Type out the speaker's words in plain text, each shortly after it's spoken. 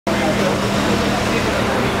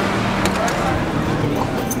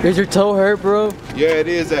Is your toe hurt, bro? Yeah, it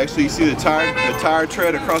is actually. You see the tire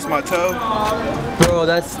tread across my toe? Bro,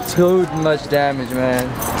 that's too much damage, man.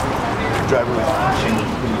 Driver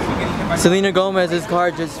was Selena Gomez's car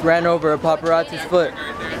just ran over a paparazzi's foot. He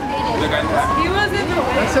was in the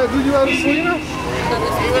way. I said, did you have a Selena?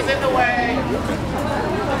 He was in the way.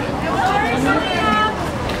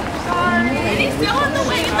 He's still in the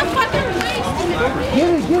way. Get the fucking way. Get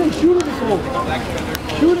it, shoot it.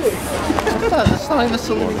 Shoot it. That's not even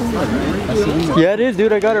Selena. Yeah, it is,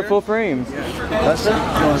 dude. I got her full frames. That's it? No,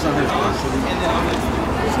 it's not her.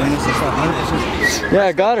 Selena's just 100%. Yeah,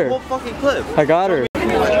 I got her. Whole fucking clip. I got her. I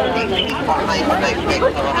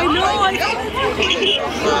know.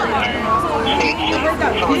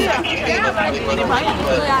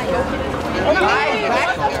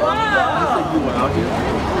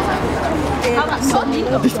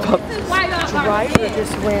 This pup. Driver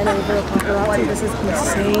just ran over a paparazzi. This is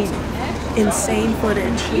insane. Insane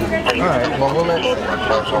footage. Alright, well we'll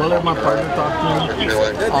let my partner talk to him.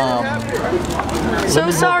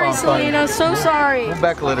 So sorry, Selena. So sorry. Move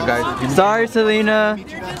back a little, guys. Sorry, Selena.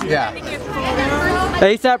 Yeah.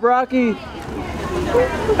 ASAP Rocky.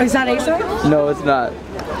 Oh, is that ASAP? No, it's not.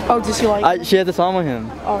 Oh, does she like? She has a song with him.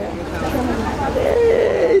 Oh yeah.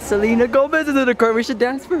 Hey, Selena Gomez is in the car. We should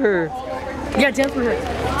dance for her. Yeah, dance for her.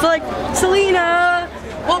 It's like, Selena,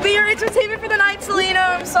 we'll be your entertainment for the night, Selena.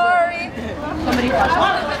 I'm sorry. Somebody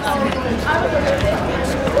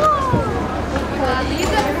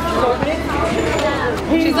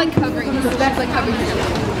She's like covering. She's like covering.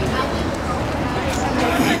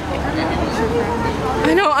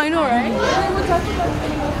 I know, right?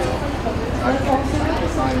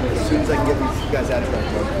 As soon as I can get these guys out of here.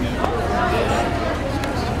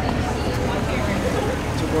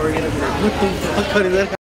 What the fuck?